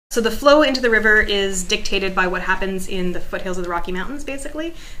So the flow into the river is dictated by what happens in the foothills of the Rocky Mountains,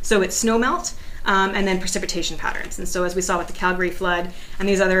 basically. So it's snowmelt and then precipitation patterns. And so as we saw with the Calgary flood and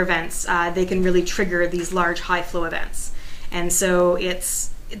these other events, they can really trigger these large high flow events. And so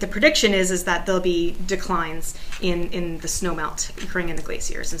the prediction is that there'll be declines in the snowmelt occurring in the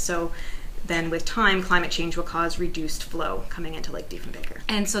glaciers. And so then with time, climate change will cause reduced flow coming into Lake Diefenbaker.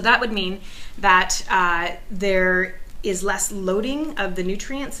 And so that would mean that there is less loading of the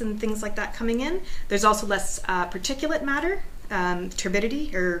nutrients and things like that coming in. There's also less particulate matter,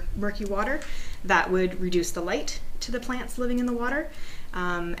 turbidity or murky water, that would reduce the light to the plants living in the water.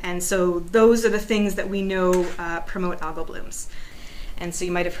 And so those are the things that we know promote algal blooms. And so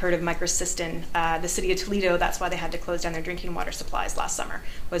you might have heard of microcystin. The city of Toledo, that's why they had to close down their drinking water supplies last summer,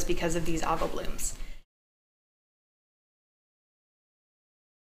 was because of these algal blooms.